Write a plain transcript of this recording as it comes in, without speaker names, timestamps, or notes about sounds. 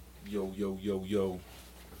Yo, yo, yo, yo.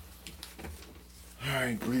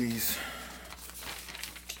 Alright, Breeze.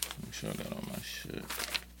 Make sure I got all my shit.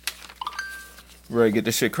 Ready to get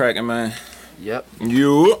this shit cracking, man? Yep.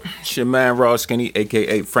 You, it's your man Raw Skinny,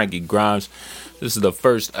 aka Frankie Grimes. This is the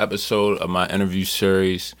first episode of my interview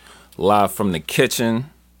series, live from the kitchen,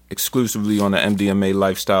 exclusively on the MDMA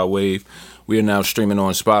Lifestyle Wave. We are now streaming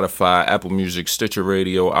on Spotify, Apple Music, Stitcher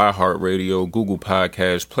Radio, iHeartRadio, Google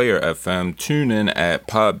Podcasts, Player FM, TuneIn at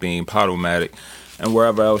Podbean, Podomatic, and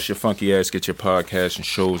wherever else your funky ass get your podcasts and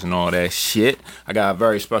shows and all that shit. I got a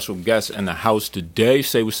very special guest in the house today.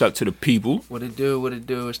 Say what's up to the people. What it do?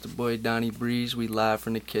 It's the boy Donnie Breeze. We live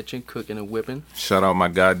from the kitchen, cooking and whipping. Shout out my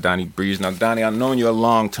guy Donnie Breeze. Now, Donnie, I've known you a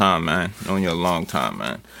long time, man.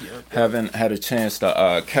 Yep. Haven't had a chance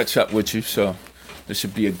to catch up with you, so this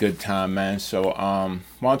should be a good time, man. So,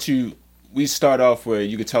 why don't we start off where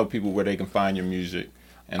you could tell people where they can find your music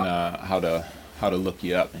and how to look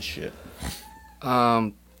you up and shit.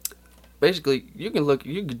 Basically, you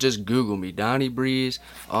can just Google me, Donnie Breeze.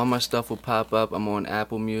 All my stuff will pop up. I'm on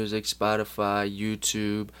Apple Music, Spotify,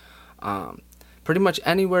 YouTube. Pretty much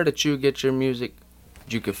anywhere that you get your music,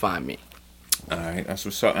 you can find me. All right, that's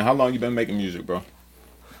what's up. And how long you been making music, bro?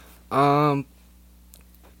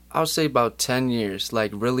 I would say about 10 years.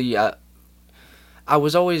 Like, really, I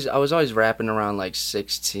was always rapping around like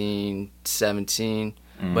 16, 17,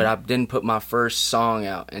 but I didn't put my first song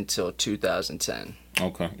out until 2010.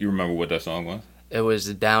 Okay. You remember what that song was? It was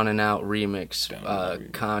the Down and Out remix,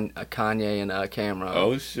 Kanye and Cameron.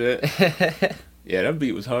 Oh, shit. Yeah, that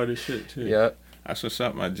beat was hard as shit, too. Yep. That's what's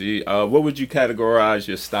up, my G. What would you categorize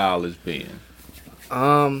your style as being?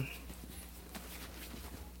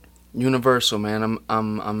 Universal, man.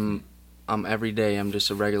 I'm everyday. I'm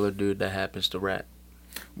just a regular dude that happens to rap.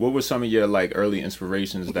 What were some of your like early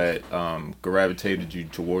inspirations that gravitated you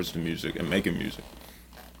towards the music and making music?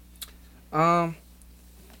 I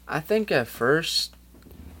think at first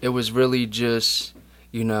it was really just,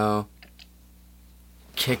 kicking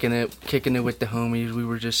it with the homies. We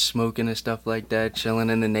were just smoking and stuff like that, chilling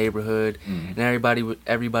in the neighborhood, and everybody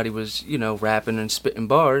was, rapping and spitting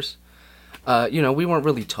bars. We weren't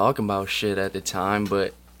really talking about shit at the time,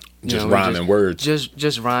 but just rhyming words.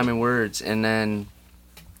 Just rhyming words, and then,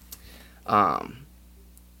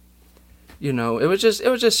 it was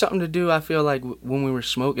just something to do. I feel like when we were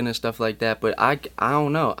smoking and stuff like that. But I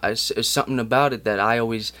don't know. It's something about it that I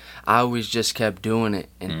always just kept doing it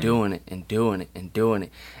and doing it and doing it and doing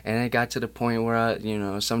it, and it got to the point where I,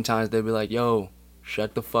 sometimes they'd be like, "Yo,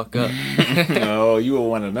 shut the fuck up." Oh, you were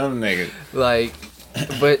one of them niggas. Like.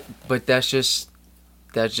 But that's just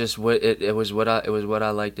what it was what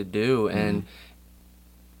I like to do, and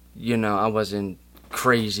I wasn't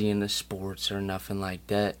crazy into sports or nothing like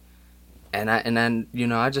that, and then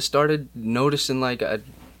I just started noticing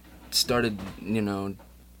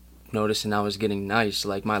noticing I was getting nice,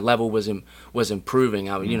 like my level was improving.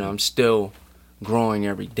 I'm still growing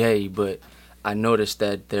every day, but I noticed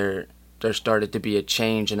that there started to be a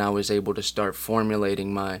change, and I was able to start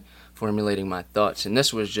formulating my thoughts, and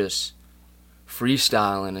this was just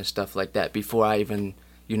freestyling and stuff like that before I even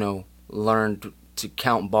learned to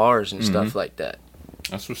count bars and stuff like that.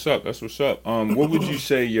 That's what's up. What would you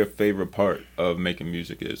say your favorite part of making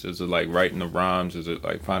music is? Is it like writing the rhymes? Is it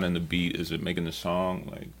like finding the beat? Is it making the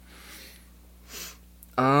song? Like,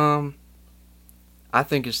 I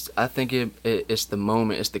think it's the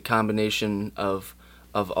moment. It's the combination of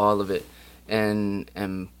all of it,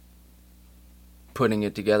 and putting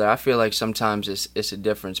it together. I feel like sometimes it's a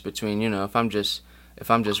difference between, if I'm just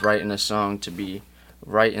writing a song to be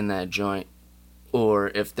writing that joint, or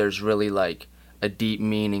if there's really like a deep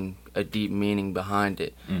meaning behind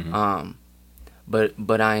it.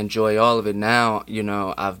 But I enjoy all of it now.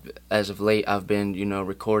 As of late I've been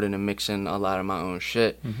recording and mixing a lot of my own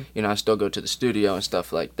shit. I still go to the studio and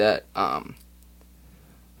stuff like that.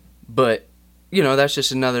 But that's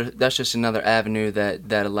just another avenue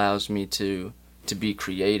that allows me to be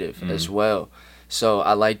creative as well. So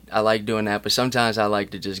I like doing that, but sometimes I like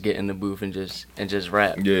to just get in the booth and just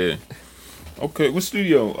rap. Yeah. Okay, what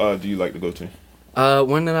studio do you like to go to?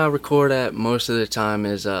 One that I record at most of the time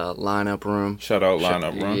is Lineup Room. Shout out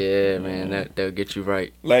Lineup Room. Yeah, man, they'll get you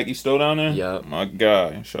right. Lackey still down there? Yup. My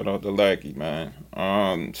guy. Shout out to Lackey, man.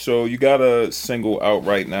 So you got a single out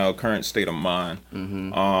right now, Current State of Mind.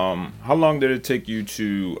 How long did it take you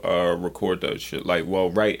to record that shit? Like,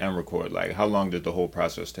 write and record. Like, how long did the whole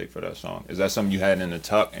process take for that song? Is that something you had in the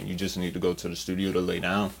tuck and you just need to go to the studio to lay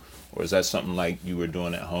down? Or is that something like you were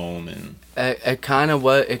doing at home? And it kind of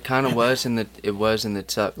was in the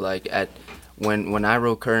tuck. Like when I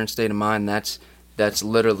wrote Current State of Mind, that's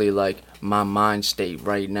literally like my mind state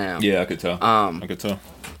right now. Yeah, I could tell. I could tell.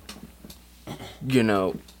 You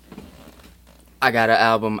know, I got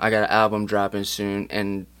an album dropping soon,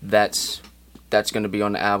 and that's gonna be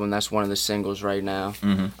on the album. That's one of the singles right now.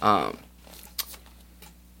 Mm-hmm.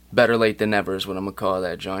 Better Late Than Never is what I'm gonna call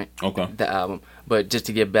that joint. Okay. The album. But just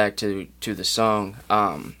to get back to the song,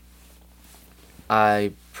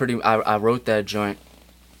 I wrote that joint,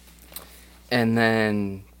 and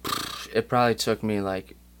then it probably took me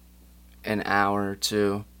like an hour or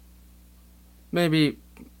two, maybe,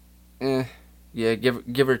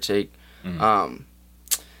 give or take. Mm-hmm.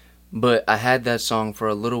 But I had that song for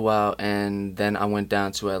a little while, and then I went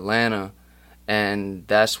down to Atlanta, and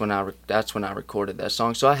that's when I recorded that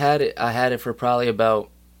song. So I had it for probably about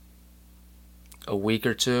a week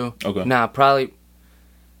or two. Okay. Nah, I probably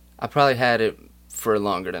had it for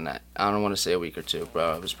longer than that. I don't want to say a week or two,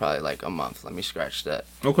 bro. It was probably like a month. Let me scratch that.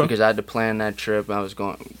 Okay. Because I had to plan that trip. I was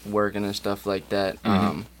working and stuff like that.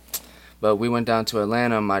 Mm-hmm. But we went down to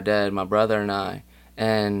Atlanta, my dad, my brother, and I,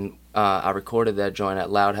 and I recorded that joint at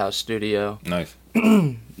Loud House Studio. Nice.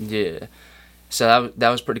 Yeah. So that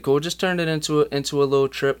was pretty cool. Just turned it into a little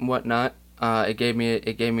trip and whatnot. It gave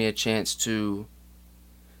me a chance to,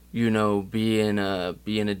 you know, be in a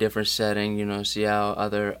different setting. You know, see how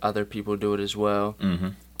other people do it as well. Mm-hmm.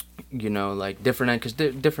 You know, like different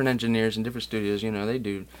engineers and different studios. You know, they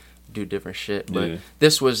do different shit. But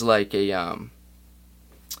this was like a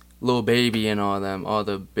Lil Baby and all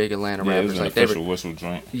the big Atlanta rappers. It was an like official whistle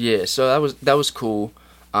joint. Yeah, so that was cool.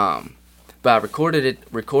 But I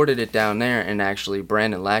recorded it down there, and actually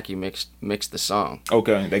Brandon Lackey mixed the song.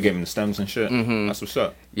 Okay, they gave him the stems and shit. Mm-hmm. That's what's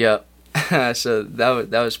up. Yep. So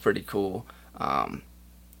that was pretty cool.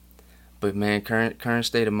 But man, current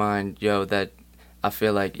state of mind, yo, that I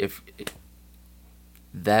feel like if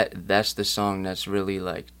that's the song that's really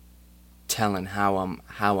like telling how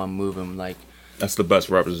I'm moving, like. That's the best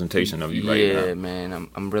representation of you right now. Yeah, man,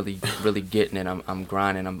 I'm really getting it. I'm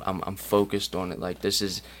grinding. I'm focused on it. Like this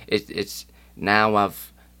is it's now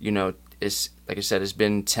I've, you know, it's like I said, it's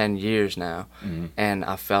been 10 years now, mm-hmm. and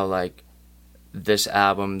I felt like this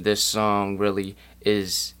album, this song really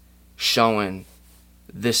is showing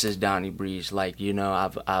this is Donnie Breeze. Like, you know,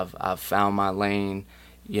 I've found my lane.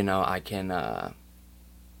 You know, I can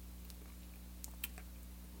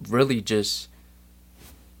really just.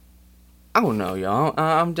 I don't know, y'all.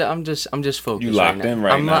 I'm just focused. You locked in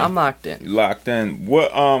right now. I'm locked in. You locked in.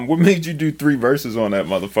 What made you do 3 verses on that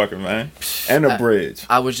motherfucker, man? And a bridge.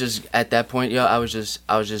 I was just at that point, yo. I was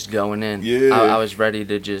just going in. Yeah. I was ready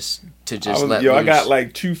to just let loose. I got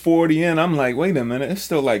like 2:40 in. I'm like, wait a minute. It's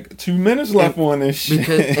still like 2 minutes left on this shit.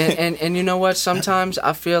 Because and you know what? Sometimes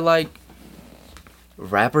I feel like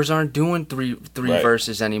rappers aren't doing three right.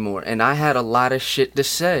 verses anymore, and I had a lot of shit to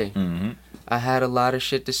say. Mm-hmm. I had a lot of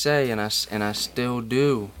shit to say, and I still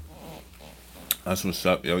do. That's what's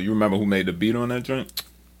up, yo. You remember who made the beat on that joint?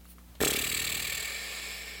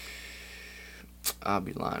 I'll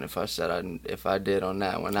be lying if I said if I did on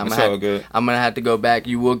that one. I'm good. I'm gonna have to go back.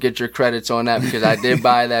 You will get your credits on that because I did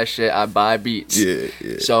buy that shit. I buy beats. Yeah.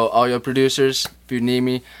 So all your producers, if you need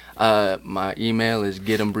me, my email is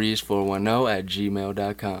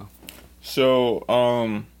getembreeze410@gmail.com. So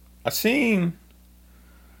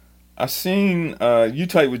I seen you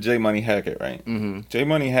tight with J Money Hackett, right? Mm-hmm. J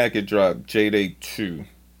Money Hackett dropped J-Day 2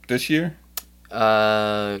 this year.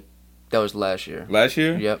 That was last year. Last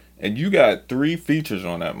year? Yep. And you got 3 features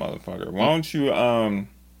on that motherfucker. Why don't you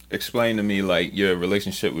explain to me like your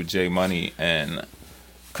relationship with J Money, and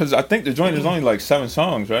because I think the joint is only like 7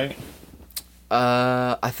 songs, right?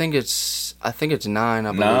 I think it's 9. I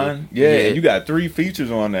believe. 9? Yeah. You got 3 features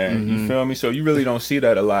on there. Mm-hmm. You feel me? So you really don't see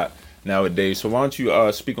that a lot nowadays. So why don't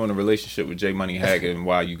you speak on the relationship with J Money Hackett and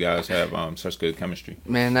why you guys have such good chemistry?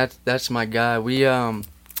 Man, that's my guy. We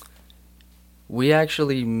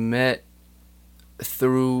actually met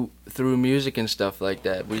through music and stuff like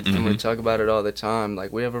that. We talk about it all the time.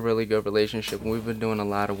 Like, we have a really good relationship, and we've been doing a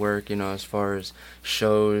lot of work, you know, as far as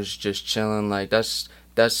shows, just chilling. Like, that's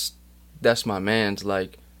my man's.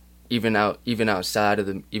 Like, even outside of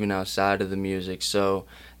the music. So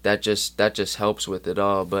that just helps with it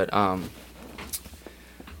all. But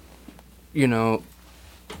you know,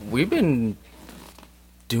 we've been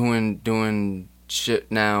doing shit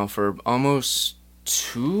now for almost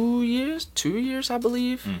 2 years, I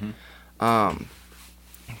believe. Mm-hmm.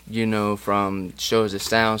 You know, from shows at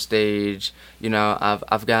Soundstage. You know,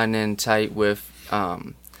 I've gotten in tight with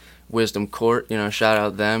Wisdom Court. You know, shout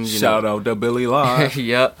out them. Shout out to Billy Live.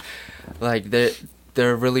 Yep. Like,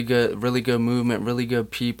 they're really good movement, really good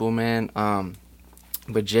people, man.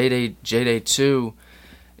 But J-Day 2,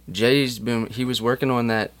 he was working on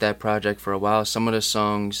that project for a while. Some of the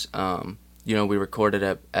songs, we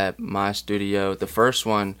recorded at my studio. The first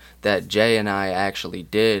one that Jay and I actually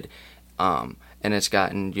did, and it's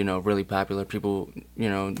gotten, really popular. People,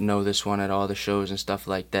 know this one at all the shows and stuff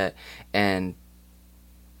like that. And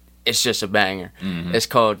it's just a banger. Mm-hmm. It's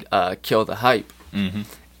called Kill the Hype. Mm-hmm.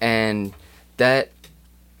 And that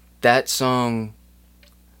song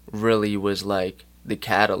really was like the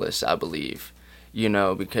catalyst, I believe,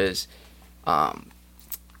 because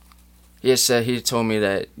he told me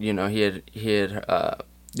that, he had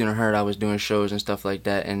heard I was doing shows and stuff like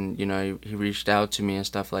that, and, he reached out to me and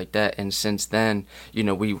stuff like that. And since then,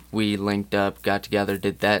 we linked up, got together,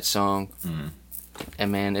 did that song. Mm-hmm.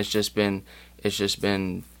 And man, it's just been,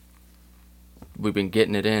 we've been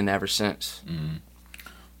getting it in ever since. Mm-hmm.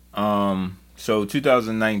 So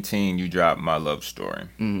 2019, you dropped My Love Story.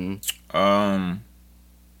 Mm-hmm.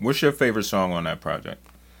 What's your favorite song on that project?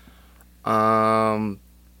 Man,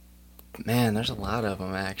 there's a lot of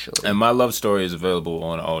them actually. And My Love Story is available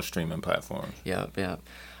on all streaming platforms. Yep.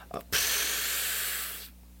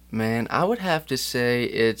 Man, I would have to say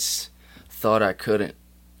it's Thought I Couldn't.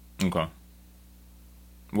 Okay.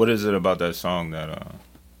 What is it about that song that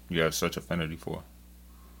you have such affinity for?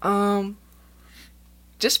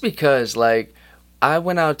 Just because, like, I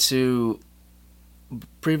went out to,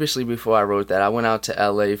 previously before I wrote that, I went out to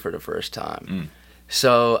LA for the first time. Mm.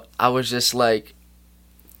 So I was just like,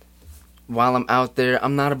 while I'm out there,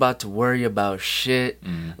 I'm not about to worry about shit.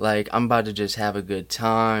 Mm. Like, I'm about to just have a good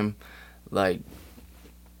time. Like,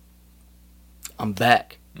 I'm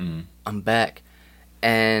back. Mm. I'm back.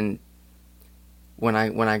 And when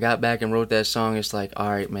I got back and wrote that song, it's like,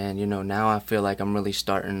 all right, man, now I feel like I'm really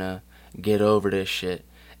starting to get over this shit.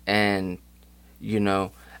 And,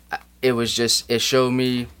 it showed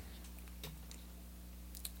me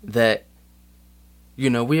that,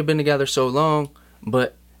 we have been together so long,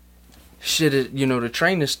 but shit is, the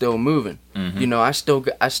train is still moving. Mm-hmm. I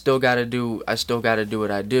still gotta do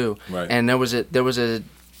what I do. Right. And there was a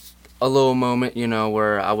little moment,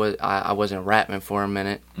 where I wasn't rapping for a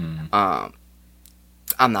minute. Mm-hmm.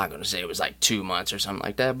 I'm not gonna say it was like 2 months or something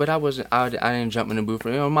like that, but I didn't jump in the booth.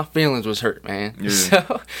 My feelings was hurt, man.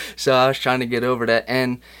 Yeah. So I was trying to get over that,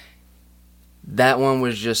 and that one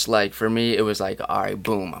was just like, for me, it was like, all right,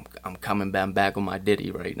 boom, I'm coming back on my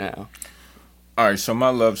Diddy right now. All right, so My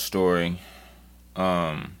Love Story.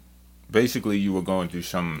 Basically, you were going through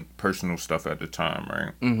some personal stuff at the time,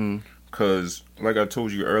 right? Mm-hmm. Cause like I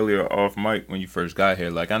told you earlier off mic when you first got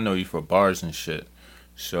here, like I know you for bars and shit.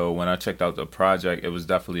 So when I checked out the project, it was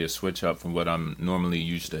definitely a switch up from what I'm normally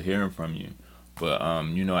used to hearing from you. But,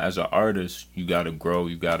 as an artist, you got to grow,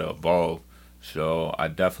 you got to evolve. So I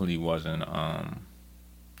definitely wasn't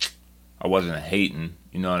hating,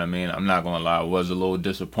 you know what I mean? I'm not going to lie, I was a little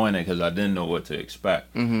disappointed because I didn't know what to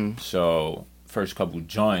expect. Mm-hmm. So first couple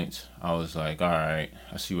joints, I was like, all right,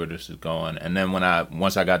 I see where this is going. And then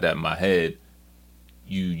once I got that in my head,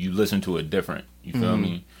 you listen to it different, you feel mm-hmm.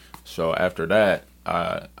 me? So after that,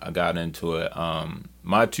 I got into it.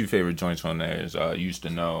 My two favorite joints on there is Used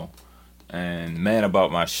to Know and Man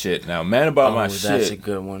About My Shit. Now, Man About My Shit. That's a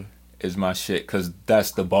good one. Is my shit because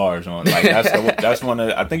that's the bars on. Like that's one of.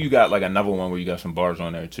 I think you got like another one where you got some bars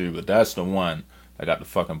on there too, but that's the one that got the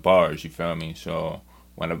fucking bars. You feel me? So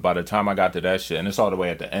by the time I got to that shit, and it's all the way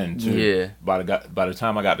at the end too. Yeah. By the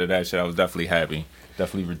time I got to that shit, I was definitely happy.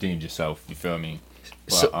 Definitely redeemed yourself. You feel me?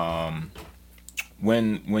 But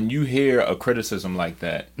when you hear a criticism like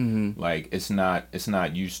that, mm-hmm. like it's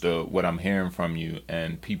not used to what I'm hearing from you,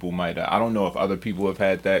 and people might. I don't know if other people have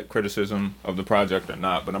had that criticism of the project or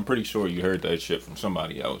not, but I'm pretty sure you heard that shit from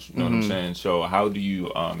somebody else. You know mm-hmm. what I'm saying? So how do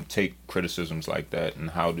you take criticisms like that,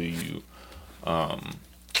 and how do you, I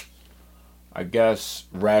guess,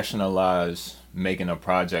 rationalize making a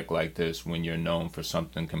project like this when you're known for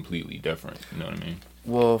something completely different? You know what I mean?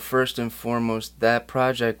 Well, first and foremost, that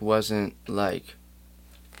project wasn't like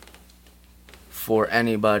for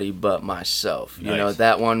anybody but myself. You know,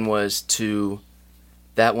 that one was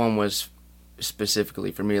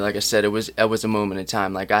specifically for me. Like I said, it was a moment in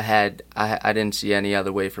time. Like I didn't see any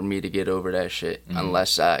other way for me to get over that shit mm-hmm.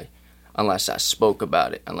 unless I spoke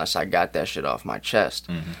about it, unless I got that shit off my chest.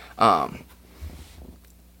 Mm-hmm.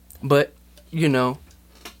 But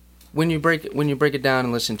when you break it down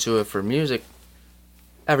and listen to it for music,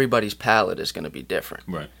 everybody's palette is going to be different.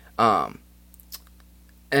 Right.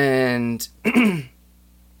 And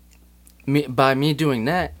by me doing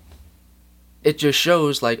that, it just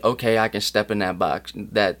shows like, okay, I can step in that box,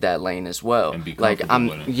 that lane as well. And be like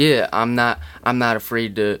comfortable with it. yeah, I'm not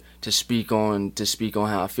afraid to speak on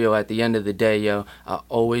how I feel. At the end of the day, yo, I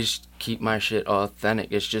always keep my shit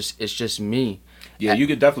authentic. It's just me. Yeah, you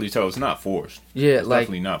could definitely tell it's not forced. Yeah, it's like,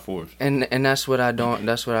 definitely not forced. And that's what I don't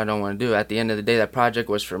want to do. At the end of the day, that project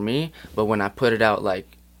was for me, but when I put it out, like,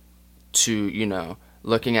 to, you know,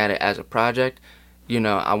 looking at it as a project, you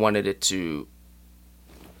know, I wanted it to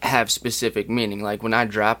have specific meaning. Like, when I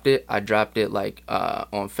dropped it like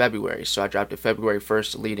on February. So I dropped it February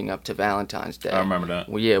 1st leading up to Valentine's Day. I remember that.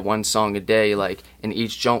 Well, yeah, one song a day, like, and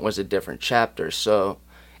each joint was a different chapter. So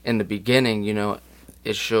in the beginning, you know,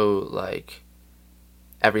 it showed like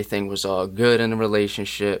everything was all good in the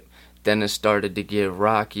relationship. Then it started to get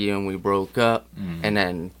rocky and we broke up. And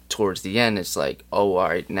then towards the end, it's like, oh, all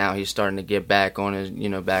right, now he's starting to get back on his, you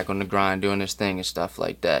know, back on the grind, doing his thing and stuff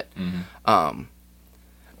like that.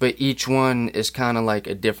 But each one is kind of like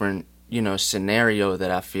a different, you know, scenario that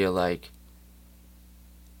I feel like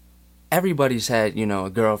everybody's had, you know, a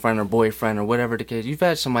girlfriend or boyfriend or whatever the case. You've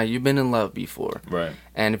had somebody, you've been in love before. Right.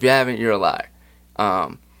 And if you haven't, you're a liar.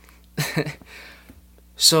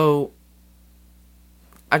 So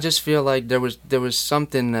I just feel like there was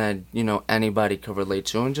something that, you know, anybody could relate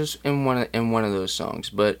to, and just in one of those songs.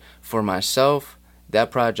 But for myself,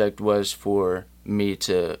 that project was for me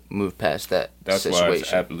to move past that situation. Why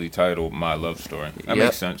it's aptly titled My Love Story. That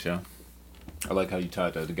makes sense, yeah. I like how you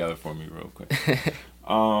tied that together for me real quick.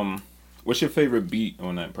 What's your favorite beat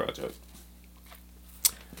on that project?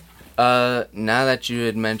 Now that you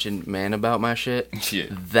had mentioned "Man About My Shit," Yeah.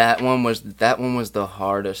 that one was the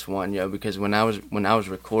hardest one, yo. Because when I was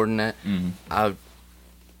recording that, I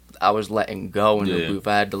was letting go in the booth.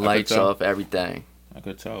 I had the lights off, everything. I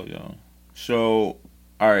could tell, yo. So,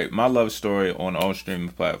 all right, My Love Story on all streaming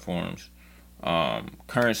platforms.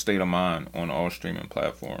 Current State of Mind on all streaming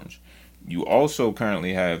platforms. You also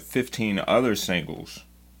currently have 15 other singles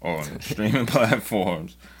on streaming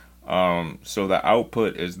platforms. So the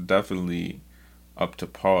output is definitely up to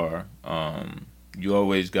par. You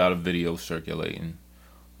always got a video circulating.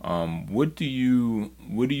 What do you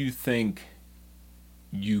think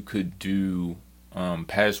you could do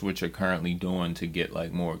past what you're currently doing to get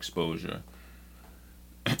like more exposure?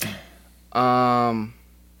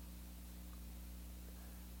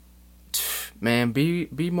 Man,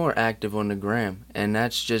 be more active on the gram, and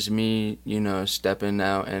that's just me, you know, stepping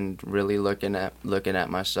out and really looking at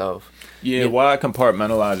myself. Yeah, why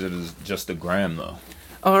compartmentalize it as just the gram though?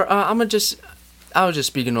 Or I was just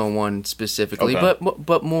speaking on one specifically, Okay.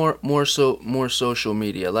 but more social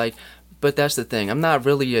media. Like, but that's the thing. I'm not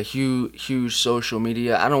really a huge social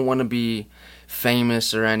media. I don't want to be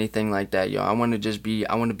famous or anything like that, yo. I want to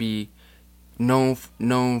be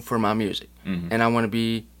known for my music, and I want to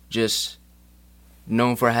be just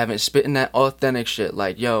known for spitting that authentic shit.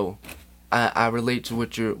 Like, yo, I relate to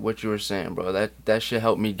what you were saying, bro. That shit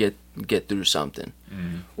helped me get through something,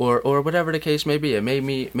 or whatever the case may be. It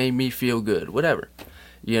made me feel good, whatever,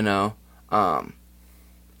 you know.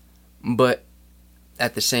 But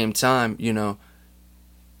at the same time, you know,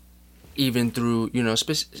 even through, you know,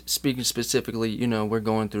 speaking specifically, you know, we're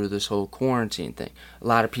going through this whole quarantine thing. A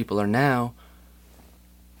lot of people are now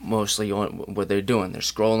mostly on what they're doing. They're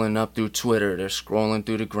scrolling up through Twitter. They're scrolling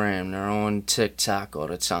through the gram. They're on TikTok all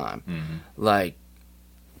the time. Like,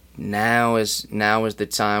 now is the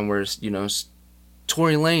time where, you know,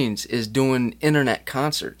 Tory Lanez is doing internet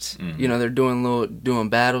concerts. You know, they're doing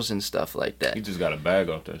battles and stuff like that. He just got a bag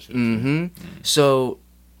off that shit. So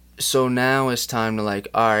now it's time to, like,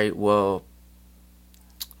 all right, well,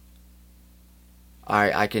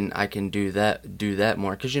 I can do that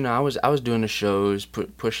more, because, you know, I was doing the shows,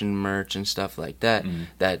 pushing merch and stuff like that.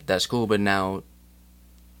 That's cool, but now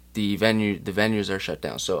the venues are shut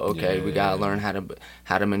down. So okay, we gotta learn how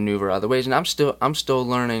to maneuver other ways, and I'm still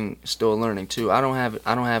learning too. I don't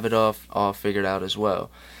have it all figured out as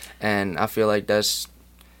well, and I feel like that's,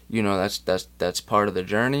 you know, that's part of the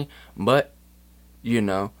journey. But, you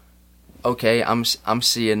know, okay, I'm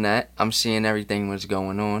seeing that, I'm seeing everything that's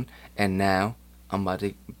going on, and now I'm about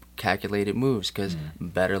to calculated moves, because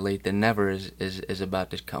Better Late Than Never is about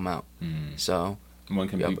to come out. So when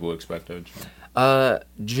can people expect that?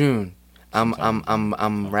 June.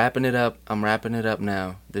 I'm wrapping it up. I'm wrapping it up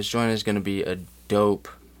now. This joint is gonna be a dope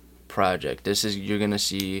project. You're gonna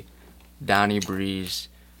see Donnie Breeze,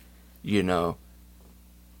 you know,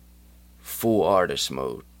 full artist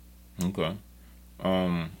mode. Okay.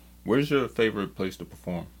 Where's your favorite place to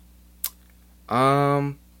perform?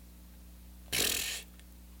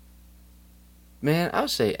 Man, I would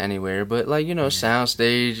say anywhere, but, like, you know,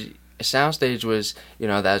 soundstage, Soundstage was, you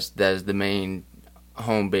know, that's the main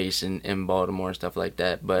home base in Baltimore and stuff like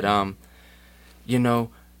that. But you know,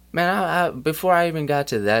 man, I before I even got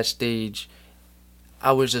to that stage,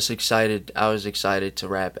 I was just excited. I was excited to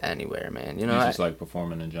rap anywhere, man. You know, you just like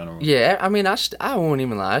performing in general. Yeah, I mean, I won't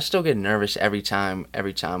even lie. I still get nervous every time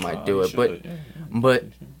I do it, but but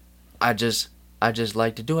I just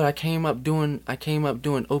like to do it. I came up doing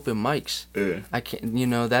open mics. Yeah. I can't, you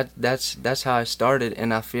know, that's how I started,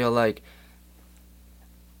 and I feel like,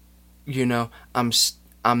 you know, I'm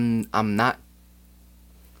not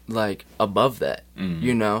like above that. Mm-hmm.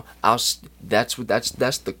 You know, that's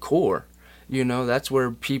the core. You know, that's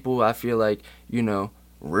where people, I feel like, you know,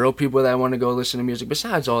 real people that want to go listen to music,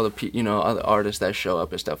 besides all the you know, other artists that show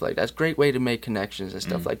up and stuff like that. That's a great way to make connections and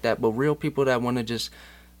stuff like that. But real people that want to just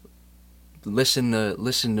listen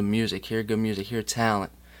to music, hear good music, hear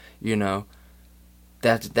talent, you know,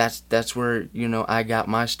 that's where, you know, I got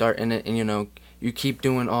my start in it. And, you know, you keep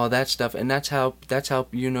doing all that stuff, and that's how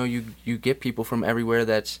you know, you get people from everywhere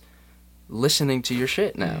that's listening to your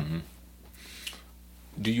shit now. Mm-hmm.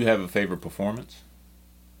 Do you have a favorite performance?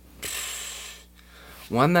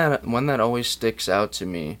 One that always sticks out to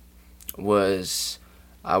me was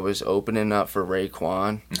I was opening up for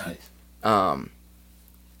Raekwon. Nice.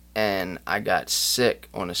 And I got sick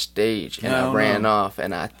on a stage, and I ran off,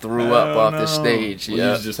 and I threw up off the stage.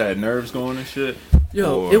 Well, you just had nerves going and shit?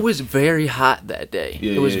 Yo, it was very hot that day.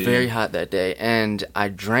 Yeah, it was very hot that day, and I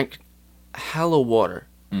drank hella water.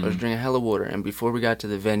 I was drinking hella water, and before we got to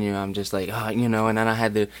the venue, I'm just like, oh, you know, and then I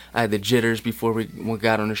had the jitters before we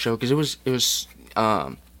got on the show, because it was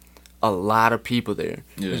a lot of people there.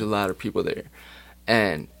 Yeah. There's a lot of people there,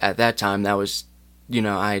 and at that time, that was, you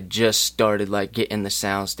know, I had just started like getting the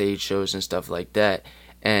soundstage shows and stuff like that,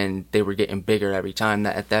 and they were getting bigger every time.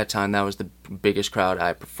 At that time, that was the biggest crowd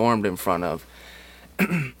I performed in front of.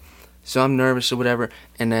 So I'm nervous or whatever,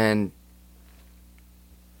 and then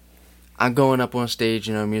I'm going up on stage,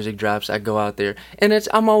 you know, music drops, I go out there, and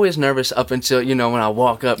I'm always nervous up until, you know, when I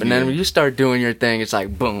walk up, and then when you start doing your thing, it's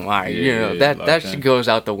like, boom, all right, you know, that shit goes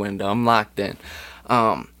out the window, I'm locked in.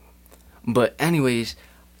 But anyways,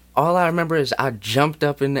 all I remember is I jumped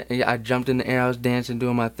in the air, I was dancing,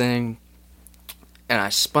 doing my thing, and I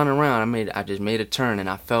spun around, I just made a turn, and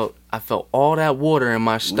I felt all that water in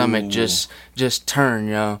my stomach just turn,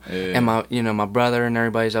 yo. Yeah. And my brother and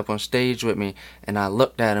everybody's up on stage with me, and I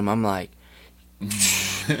looked at him, I'm like,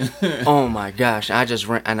 oh my gosh, I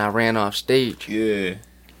ran off stage. Yeah.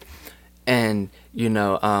 And, you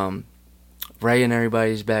know, Ray and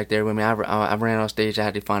everybody's back there with me. I ran off stage, I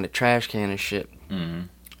had to find a trash can and shit. Mm-hmm.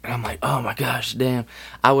 And I'm like, oh my gosh, damn.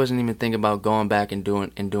 I wasn't even thinking about going back and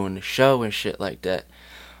doing the show and shit like that.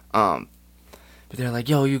 But they're like,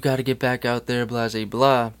 yo, you gotta get back out there, blah, blah,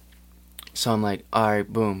 blah. So I'm like, all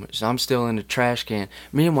right, boom. So I'm still in the trash can.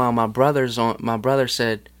 Meanwhile, my brother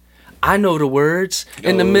said, I know the words.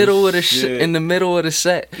 In the middle of the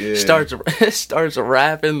set, starts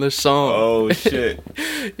rapping the song. Oh shit.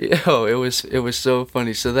 Yo, it was so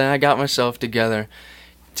funny. So then I got myself together.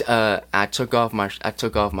 I took off my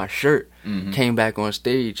shirt, came back on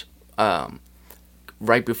stage,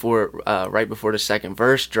 right before the second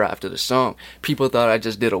verse dropped of the song. People thought I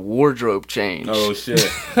just did a wardrobe change. Oh shit.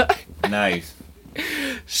 Nice.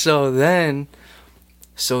 So then,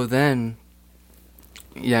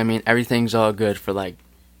 yeah, I mean, everything's all good for like,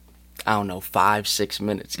 I don't know, 5-6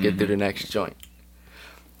 minutes, get through the next joint.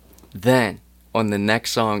 Then, on the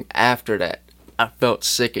next song after that, I felt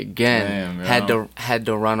sick again. Damn, had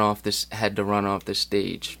to run off the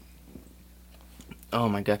stage. Oh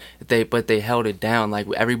my god! But they held it down. Like,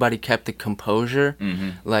 everybody kept the composure.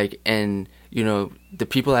 Like, and you know, the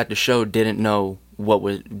people at the show didn't know what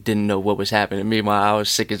was happening. Meanwhile, I was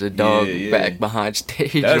sick as a dog back behind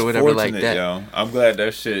stage or whatever like that. Yo. I'm glad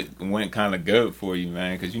that shit went kind of good for you,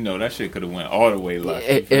 man, because you know that shit could have went all the way left.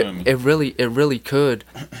 It really could.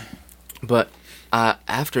 But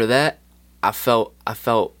after that, I felt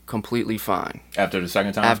completely fine. After the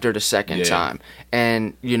second time? After the second time.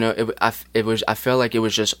 And, you know, I felt like it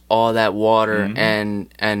was just all that water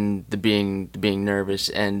and the being nervous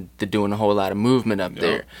and the doing a whole lot of movement up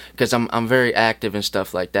there. Because I'm very active and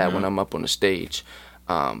stuff like that when I'm up on the stage.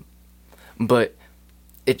 But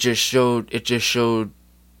it just showed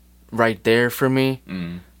right there for me.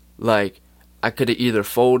 Like, I could have either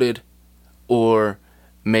folded or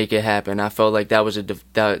make it happen. I felt like that was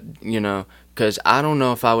because I don't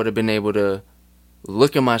know if I would have been able to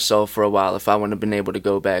look at myself for a while if I wouldn't have been able to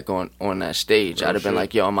go back on that stage. I'd have been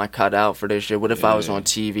like, yo, am I cut out for this shit? What if I was on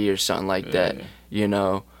TV or something like that, you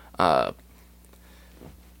know?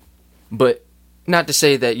 But not to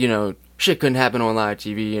say that, you know, shit couldn't happen on live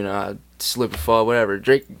TV. You know, I'd slip and fall, whatever.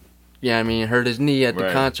 Drake, you know what I mean, hurt his knee at the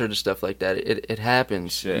Right. concert and stuff like that. It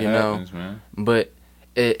happens, Shit you happens, know. man. But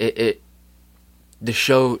the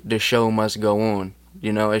show must go on.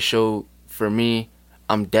 You know, it show for me.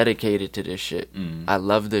 I'm dedicated to this shit. Mm. I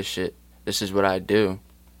love this shit. This is what I do.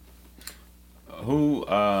 Who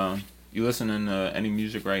you listening to any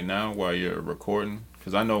music right now while you're recording?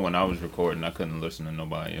 Because I know when I was recording, I couldn't listen to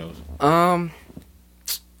nobody else.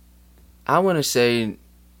 I wouldn't say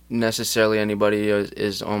necessarily anybody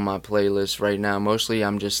is on my playlist right now. Mostly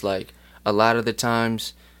I'm just like, a lot of the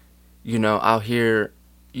times, you know, I'll hear,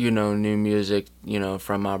 you know, new music, you know,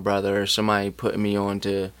 from my brother or somebody putting me on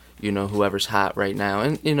to, you know, whoever's hot right now.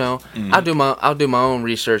 And, you know, I'll do my own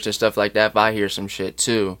research and stuff like that if I hear some shit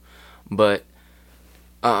too. But,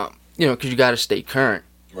 you know, because you got to stay current.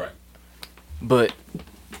 Right. But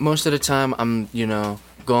most of the time I'm, you know,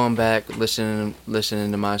 going back, listening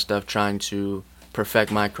to my stuff, trying to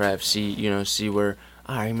perfect my craft, see where,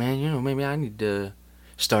 all right, man, you know, maybe I need to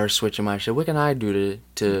start switching my shit. What can I do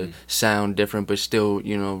to sound different but still,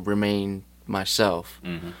 you know, remain myself?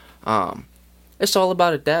 It's all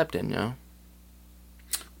about adapting, you know.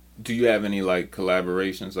 Do you have any like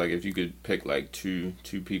collaborations? Like, if you could pick like two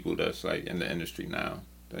people that's like in the industry now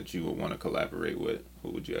that you would want to collaborate with, who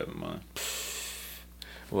would you have in mind?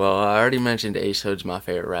 Well, I already mentioned Ace Hood's my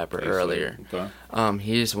favorite rapper earlier. Okay.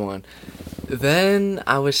 He's one. Then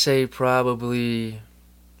I would say probably,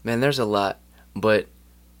 man, there's a lot, but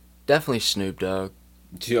definitely Snoop Dogg.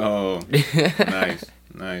 Yo, nice.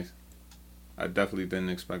 I definitely didn't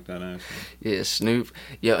expect that answer. Yeah, Snoop.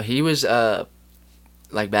 Yo, he was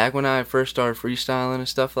like back when I first started freestyling and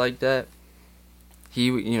stuff like that.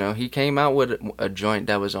 He came out with a joint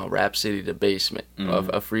that was on Rap City The Basement of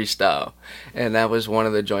a freestyle, and that was one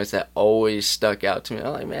of the joints that always stuck out to me.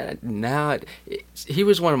 I'm like, man, he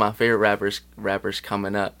was one of my favorite rappers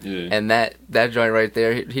coming up, and that joint right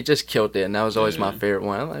there, he just killed it, and that was always my favorite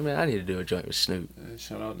one. I'm like, man, I need to do a joint with Snoop.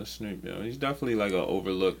 Shout out to Snoop, yo. He's definitely like an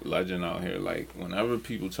overlooked legend out here. Like, whenever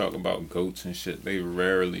people talk about GOATs and shit, they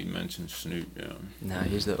rarely mention Snoop, yo. Nah,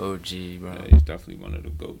 he's the OG, bro. Yeah, he's definitely one of the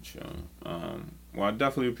GOATs, yo. Well, I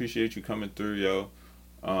definitely appreciate you coming through, yo.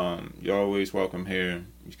 You're always welcome here.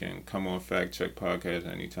 You can come on Fact Check Podcast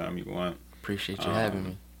anytime you want. Appreciate you having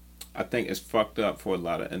me. I think it's fucked up for a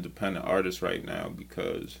lot of independent artists right now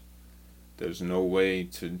because there's no way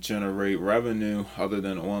to generate revenue other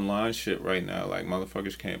than online shit right now. Like,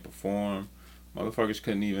 motherfuckers can't perform. Motherfuckers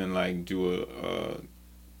couldn't even like do a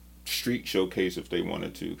street showcase if they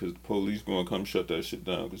wanted to, because the police gonna come shut that shit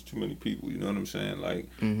down because too many people, you know what I'm saying? Like,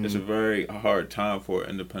 it's a very hard time for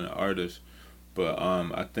independent artists. But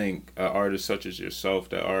I think an artist such as yourself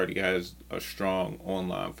that already has a strong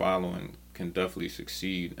online following can definitely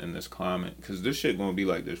succeed in this climate, because this shit gonna be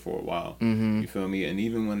like this for a while. You feel me? And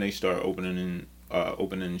even when they start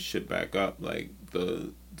opening shit back up, like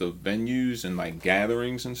the venues and like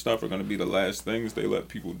gatherings and stuff are gonna be the last things they let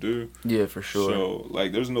people do. Yeah, for sure. So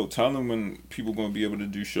like, there's no telling when people gonna be able to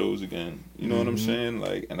do shows again. You know what I'm saying?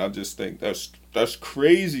 Like, and I just think that's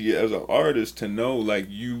crazy as an artist to know, like,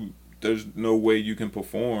 there's no way you can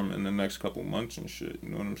perform in the next couple months and shit. You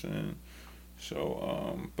know what I'm saying?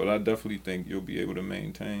 So, but I definitely think you'll be able to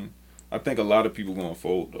maintain. I think a lot of people gonna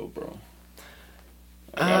fold though, bro.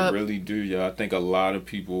 Like, I really do, yeah. I think a lot of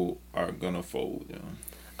people are gonna fold, yeah.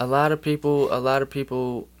 A lot of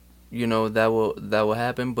people, you know, that will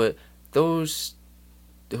happen. But those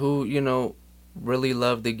who, you know, really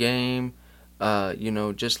love the game, you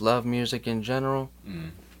know, just love music in general,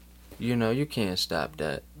 you know, you can't stop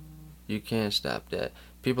that. You can't stop that.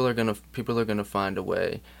 People are gonna find a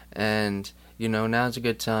way, and you know, now's a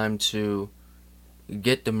good time to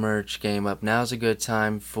get the merch game up. Now's a good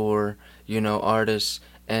time for, you know, artists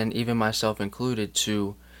and even myself included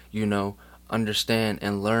to, you know, understand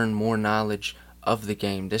and learn more knowledge of the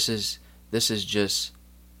game. This is just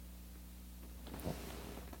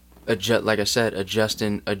like I said,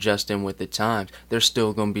 adjusting with the times. There's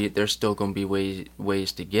still gonna be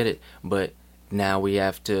ways to get it, but now we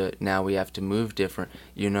have to move different.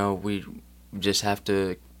 You know, we just have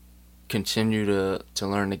to continue to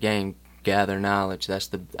learn the game, gather knowledge.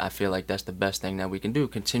 I feel like that's the best thing that we can do.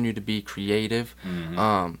 Continue to be creative,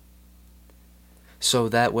 so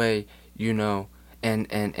that way, you know,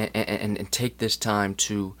 and take this time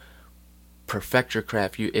to perfect your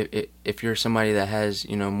craft. If you're somebody that has,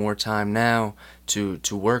 you know, more time now to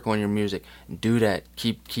work on your music, do that.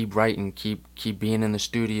 Keep writing. Keep being in the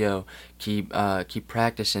studio. Keep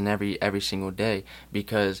practicing every single day,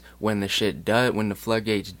 because when the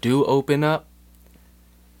floodgates do open up,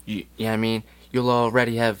 you know what I mean, you'll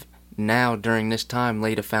already have now during this time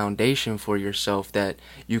laid a foundation for yourself that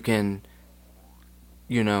you can,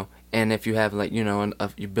 you know, and if you have like, you know,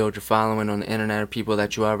 you build your following on the internet or people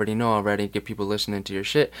that you already know already, get people listening to your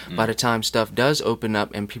shit. By the time stuff does open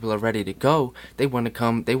up and people are ready to go, they want to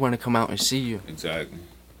come out and see you. Exactly.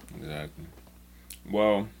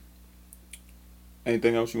 Well,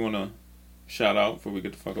 anything else you want to shout out before we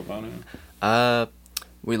get the fuck up out of here?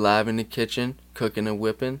 We live in the kitchen, cooking and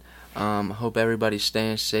whipping. Hope everybody's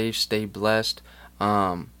staying safe, stay blessed.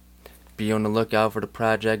 Be on the lookout for the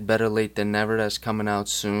project Better Late Than Never that's coming out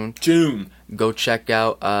soon. June. Go check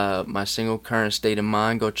out my single Current State of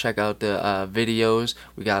Mind. Go check out the videos.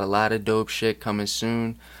 We got a lot of dope shit coming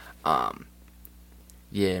soon.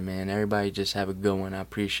 Yeah, man. Everybody just have a good one. I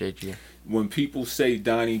appreciate you. When people say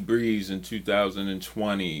Donnie Breeze in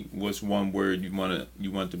 2020, what's one word you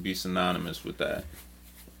want to be synonymous with that?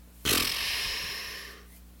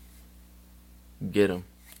 Get 'em.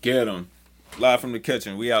 Get 'em. Live from the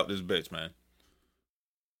kitchen. We out this bitch, man.